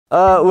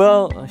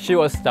Well, she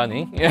was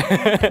stunning.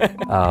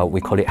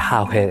 We call it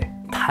happiest.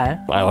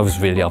 I was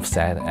really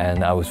upset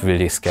and I was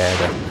really scared.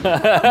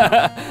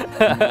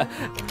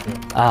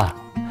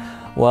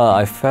 Well,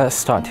 I first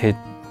started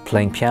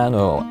playing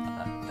piano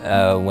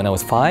when I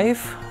was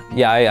 5.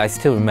 Yeah, I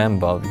still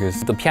remember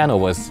because the piano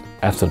was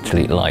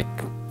absolutely like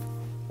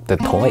the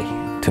toy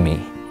to me.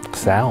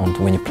 Sound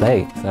when you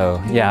play.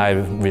 So yeah, I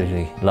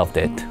really loved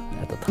it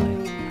at the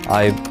time.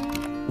 I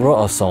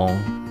wrote a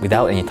song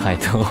without any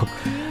title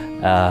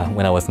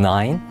when I was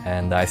 9,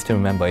 and I still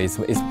remember it's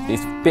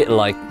a bit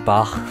like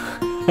Bach,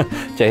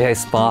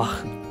 J.S.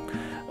 Bach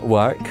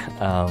work.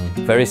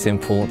 Very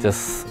simple,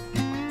 just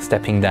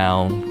stepping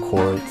down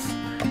chords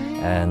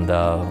and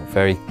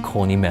very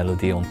corny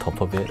melody on top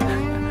of it.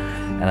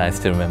 And I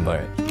still remember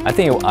it. I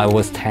think I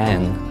was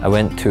 10. I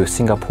went to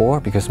Singapore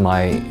because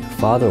my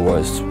father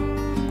was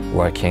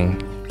working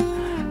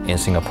in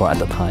Singapore at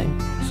the time.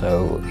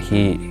 So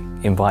he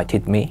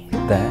invited me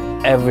there.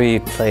 Every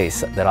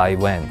place that I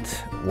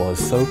went was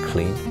so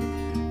clean,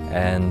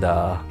 and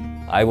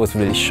I was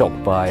really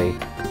shocked by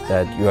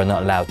that you are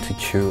not allowed to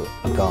chew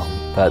a gum.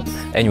 But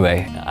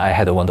anyway, I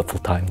had a wonderful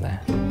time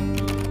there.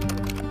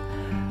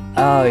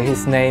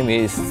 His name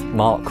is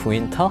Mark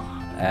Winter,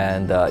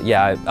 and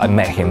yeah, I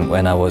met him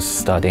when I was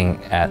studying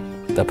at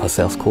the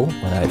Purcell School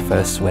when I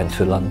first went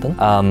to London.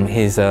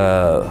 He's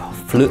a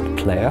flute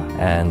player,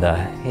 and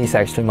he's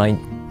actually my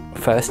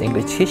first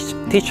English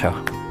teacher,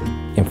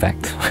 in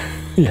fact.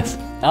 Yes.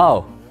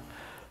 Oh,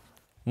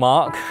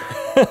 Mark,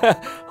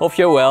 hope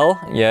you're well.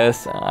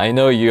 Yes, I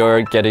know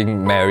you're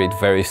getting married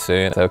very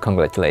soon, so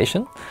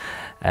congratulations.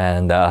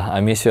 And I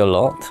miss you a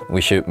lot.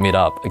 We should meet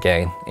up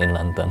again in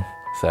London,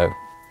 so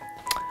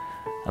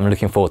I'm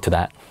looking forward to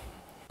that.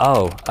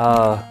 Oh,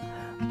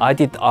 I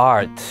did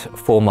art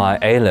for my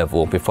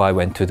A-level before I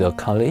went to the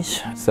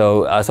college.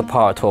 So as a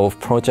part of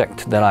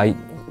project that I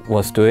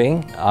was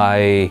doing,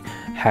 I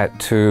had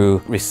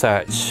to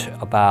research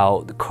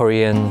about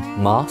Korean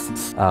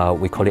masks.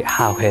 We call it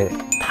happiest.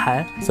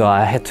 So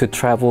I had to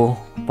travel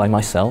by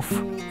myself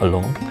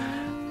alone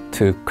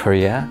to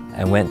Korea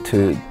and went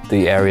to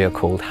the area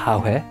called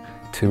Happiest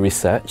to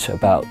research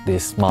about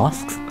these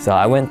masks. So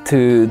I went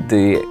to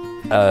the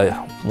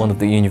one of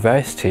the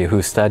university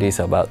who studies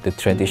about the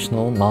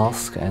traditional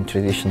mask and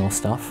traditional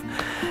stuff.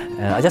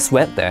 And I just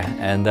went there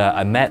and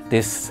I met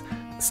this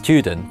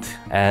student,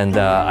 and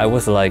I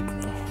was like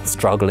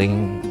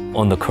struggling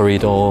on the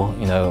corridor,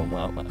 you know,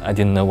 I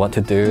didn't know what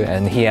to do,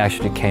 and he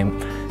actually came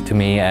to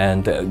me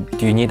and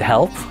do you need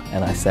help?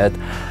 And I said,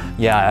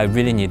 yeah, I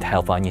really need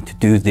help. I need to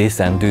do this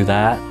and do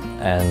that.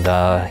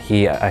 And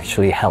he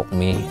actually helped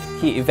me.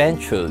 He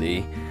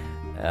eventually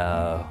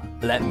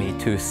let me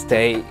to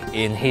stay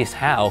in his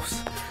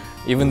house,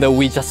 even though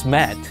we just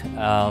met.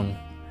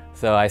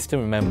 So I still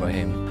remember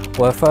him.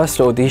 Well,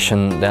 first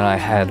audition that I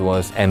had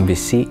was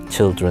MBC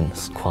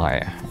Children's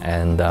Choir,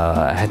 and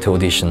I had to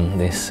audition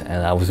this,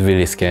 and I was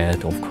really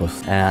scared, of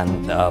course.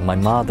 And my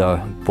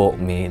mother bought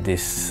me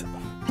this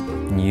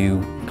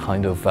new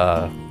kind of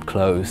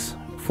clothes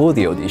for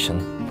the audition,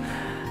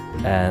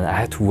 and I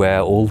had to wear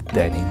all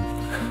denim.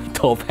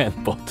 Top and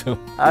bottom.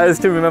 I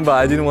still remember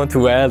I didn't want to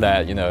wear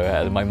that, you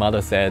know. My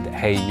mother said,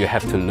 hey, you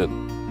have to look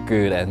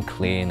good and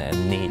clean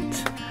and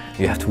neat.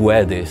 You have to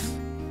wear this.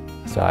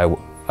 So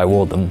I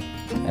wore them,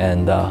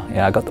 and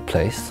yeah, I got the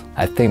place.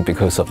 I think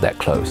because of that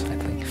clothes, I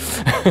think.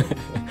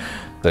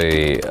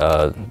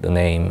 The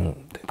name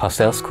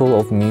Purcell School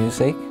of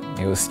Music,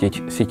 it was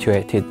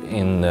situated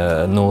in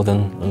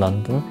northern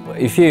London.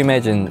 If you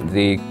imagine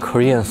the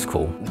Korean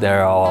school,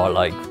 there are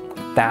like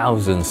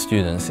 1,000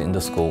 students in the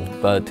school,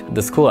 but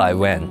the school I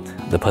went,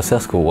 the Purcell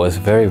School, was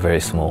very, very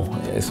small.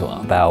 It's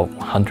about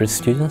 100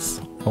 students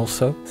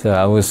also. So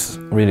I was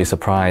really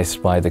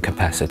surprised by the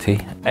capacity.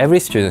 Every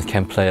student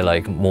can play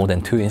like more than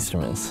 2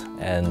 instruments,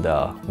 and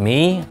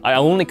me, I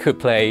only could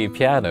play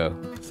piano.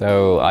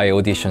 So I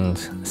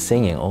auditioned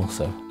singing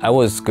also. I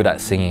was good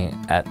at singing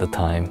at the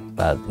time,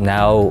 but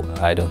now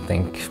I don't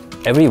think.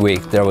 Every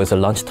week there was a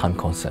lunchtime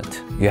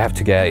concert. You have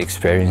to get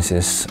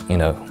experiences, you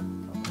know,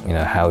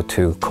 how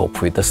to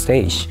cope with the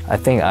stage. I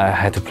think I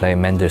had to play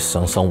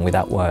Mendelssohn's Song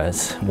Without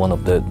Words, one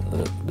of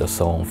the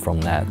song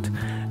from that.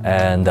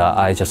 And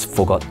I just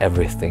forgot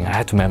everything. I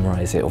had to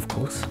memorize it, of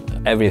course.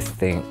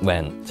 Everything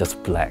went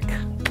just black.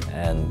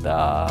 And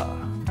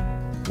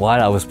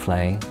while I was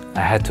playing,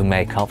 I had to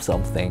make up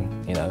something,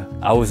 you know.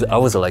 I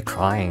was like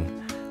crying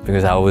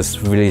because I was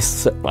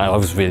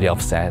really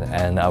upset,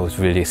 and I was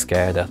really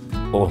scared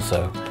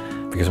also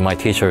because my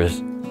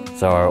teachers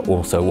are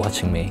also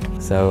watching me.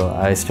 So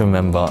I still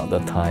remember the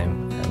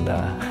time, and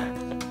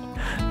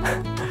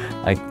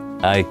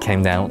I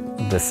came down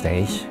the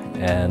stage,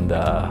 and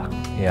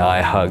yeah,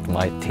 I hugged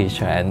my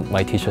teacher, and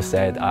my teacher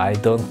said, I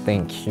don't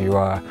think you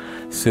are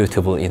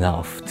suitable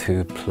enough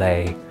to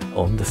play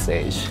on the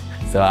stage.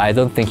 So I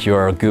don't think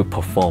you're a good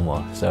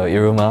performer. So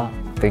Yiruma,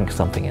 think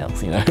something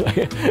else, you know.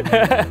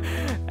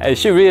 And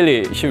she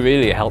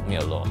really helped me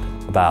a lot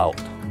about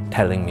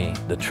telling me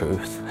the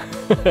truth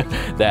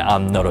that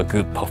I'm not a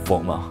good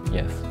performer.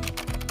 Yes.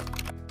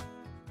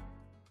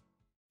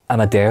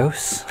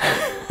 Amadeus.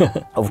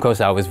 Of course,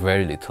 I was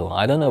very little.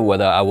 I don't know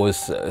whether I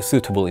was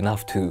suitable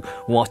enough to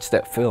watch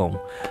that film.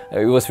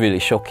 It was really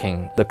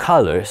shocking. The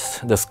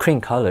colors, the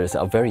screen colors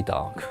are very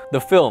dark.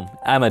 The film,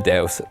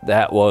 Amadeus,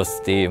 that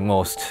was the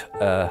most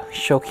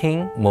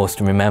shocking,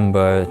 most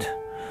remembered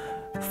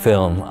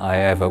film I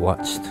ever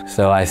watched.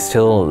 So I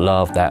still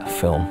love that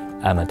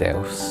film,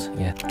 Amadeus.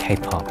 Yeah,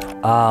 K-pop.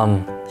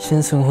 Shin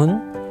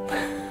Seung-hoon.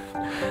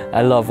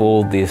 I love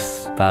all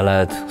these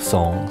ballad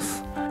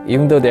songs.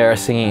 Even though they are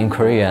singing in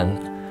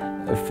Korean,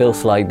 it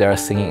feels like they're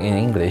singing in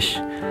English,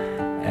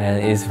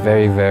 and it's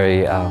very,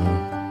 very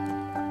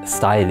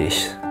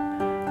stylish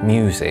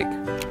music.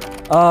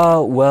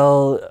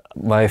 Well,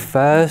 my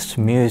first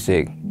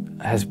music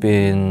has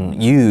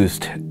been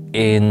used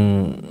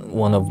in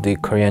one of the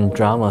Korean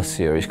drama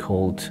series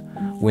called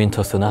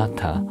Winter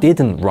Sonata.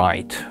 Didn't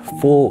write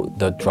for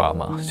the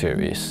drama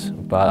series,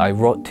 but I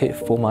wrote it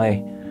for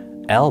my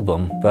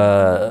album.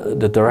 But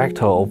the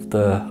director of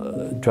the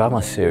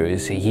drama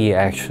series, he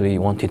actually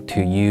wanted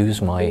to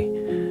use my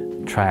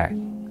track.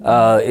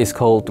 It's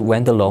called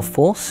When the Love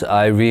Falls.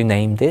 I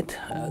renamed it.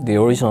 The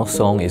original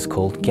song is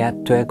called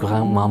Get to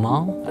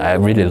Grandmama. I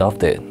really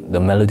loved it. The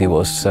melody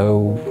was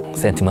so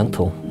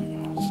sentimental.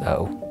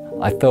 So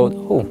I thought,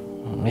 oh,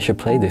 I should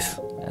play this,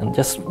 and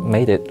just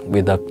made it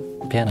with the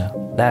piano.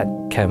 That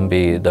can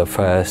be the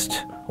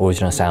first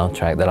original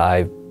soundtrack that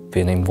I've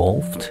been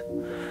involved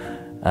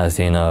as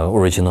in an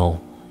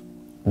original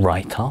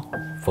writer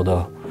for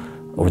the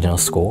original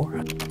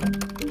score.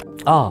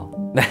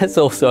 That's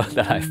also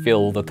that I feel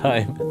all the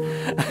time.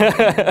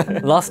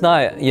 Last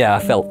night, yeah, I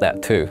felt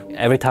that too.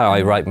 Every time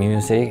I write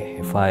music,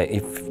 if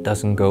it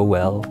doesn't go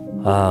well,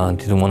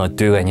 didn't want to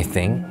do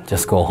anything,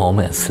 just go home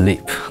and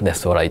sleep.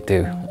 That's what I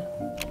do.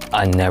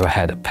 I never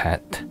had a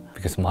pet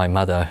because my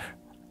mother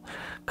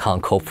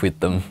can't cope with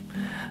them.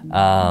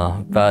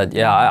 But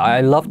yeah,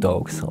 I love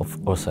dogs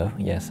also,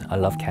 yes. I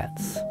love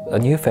cats. A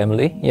new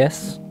family,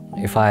 yes,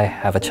 if I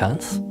have a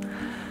chance.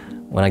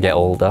 When I get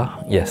older,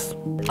 yes.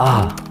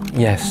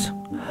 Yes.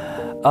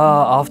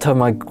 After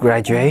my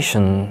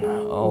graduation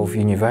of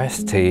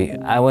university,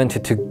 I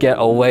wanted to get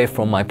away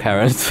from my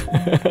parents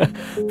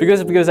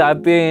because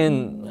I've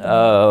been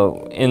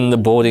in the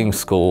boarding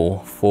school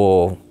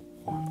for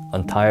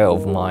entire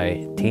of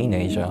my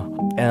teenager.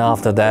 And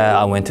after that,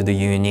 I went to the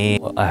uni.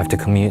 I have to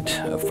commute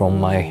from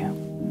my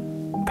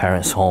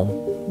parents' home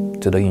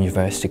to the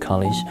university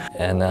college,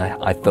 and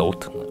I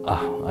thought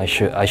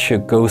I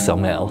should go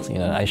somewhere else. You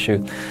know, I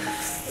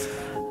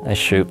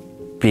should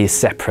be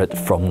separate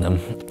from them.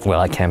 Well,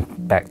 I came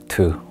back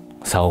to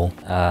Seoul.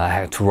 I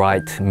had to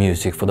write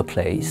music for the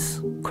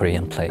plays,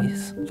 Korean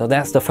plays. So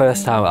that's the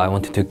first time I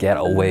wanted to get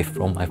away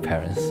from my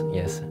parents,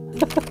 yes.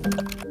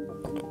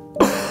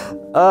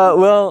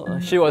 Well,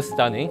 she was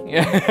stunning.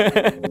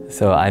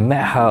 So I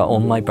met her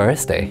on my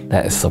birthday.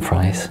 That is a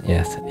surprise,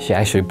 yes. She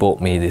actually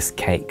bought me this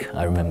cake,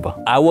 I remember.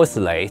 I was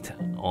late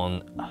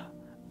on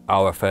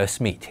our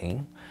first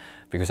meeting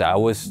because I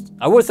was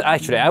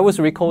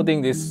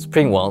recording this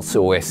Spring Waltz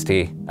OST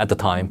at the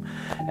time,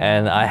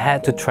 and I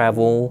had to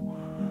travel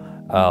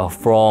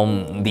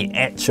from the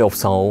edge of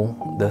Seoul,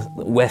 the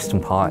western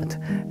part,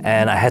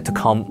 and I had to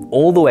come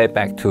all the way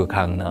back to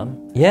Gangnam.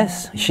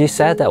 Yes, she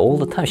said that all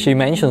the time. She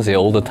mentions it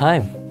all the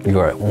time. We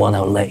were 1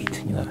 hour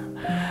late, you know.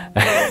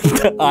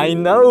 I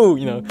know,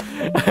 you know.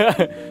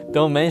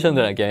 Don't mention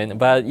that again.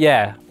 But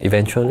yeah,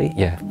 eventually,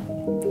 yeah,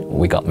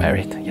 we got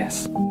married,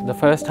 yes. The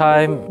first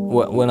time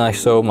when I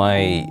saw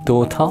my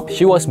daughter,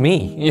 she was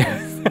me.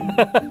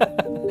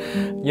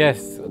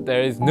 Yes,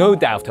 there is no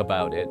doubt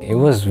about it. It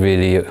was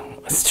really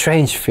a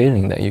strange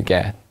feeling that you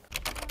get.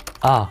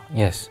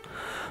 Yes.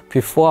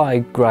 Before I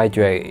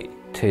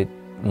graduated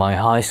my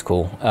high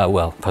school,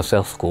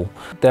 Purcell School,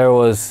 there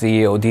was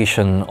the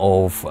audition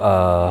of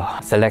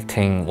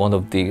selecting one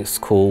of the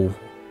school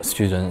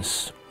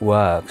students'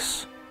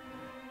 works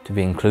to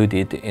be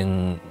included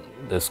in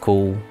the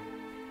school,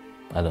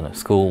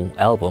 school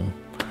album.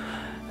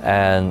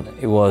 And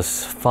it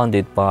was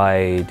funded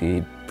by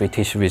the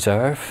British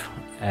Reserve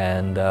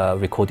and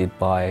recorded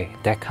by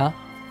Decca.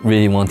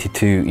 Really wanted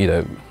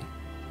to,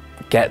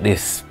 get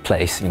this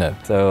place,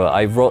 So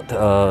I wrote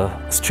a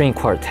string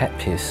quartet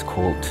piece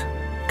called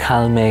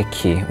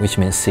Kalmeki, which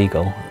means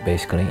seagull,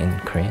 basically in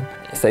Korean.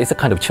 It's a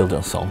kind of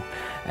children's song.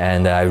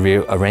 And I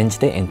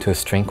rearranged it into a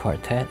string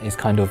quartet. It's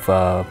kind of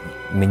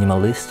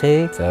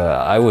minimalistic. So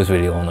I was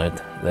really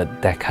honored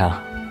that Decca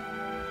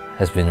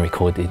had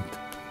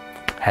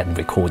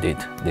recorded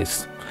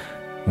this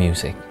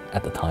music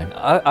at the time.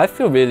 I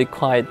feel really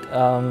quite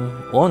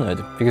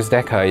honored because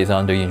Decca is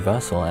under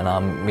Universal and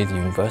I'm with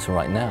Universal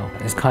right now.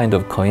 It's kind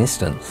of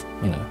coincidence,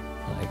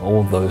 like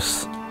all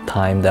those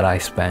time that I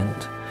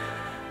spent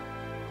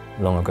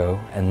long ago,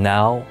 and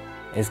now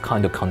it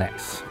kind of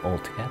connects all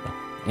together.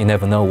 You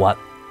never know what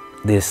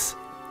this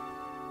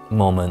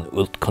moment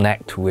will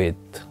connect with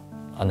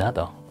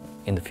another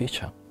in the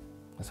future.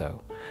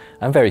 So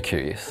I'm very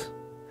curious.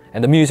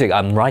 And the music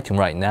I'm writing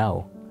right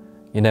now,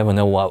 you never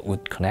know what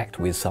would connect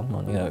with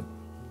someone,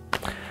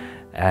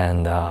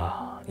 And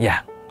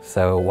yeah,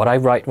 So what I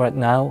write right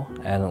now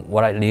and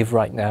what I live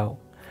right now,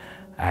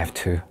 I have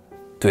to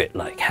do it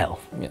like hell.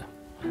 You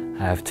know,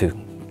 I have to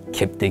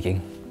keep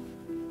digging.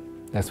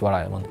 That's what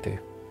I want to do.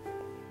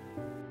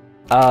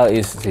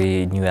 It's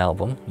the new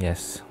album,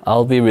 yes.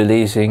 I'll be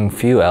releasing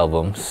few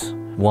albums.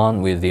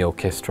 One with the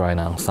orchestra and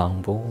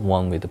ensemble,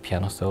 one with the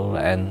piano solo,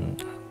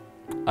 and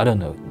I don't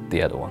know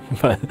the other one,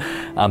 but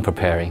I'm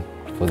preparing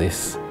for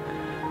this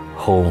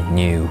whole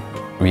new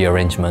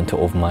rearrangement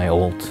of my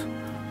old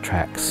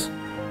tracks,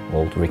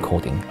 old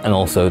recording, and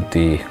also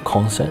the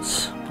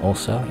concerts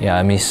also. Yeah,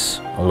 I miss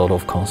a lot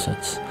of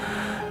concerts.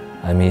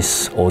 I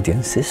miss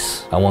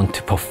audiences. I want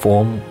to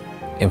perform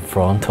in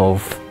front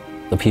of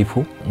the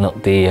people,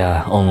 not the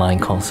online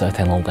concert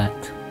and all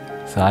that.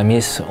 So I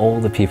miss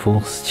all the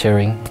people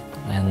cheering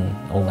and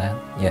all that,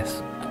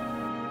 yes.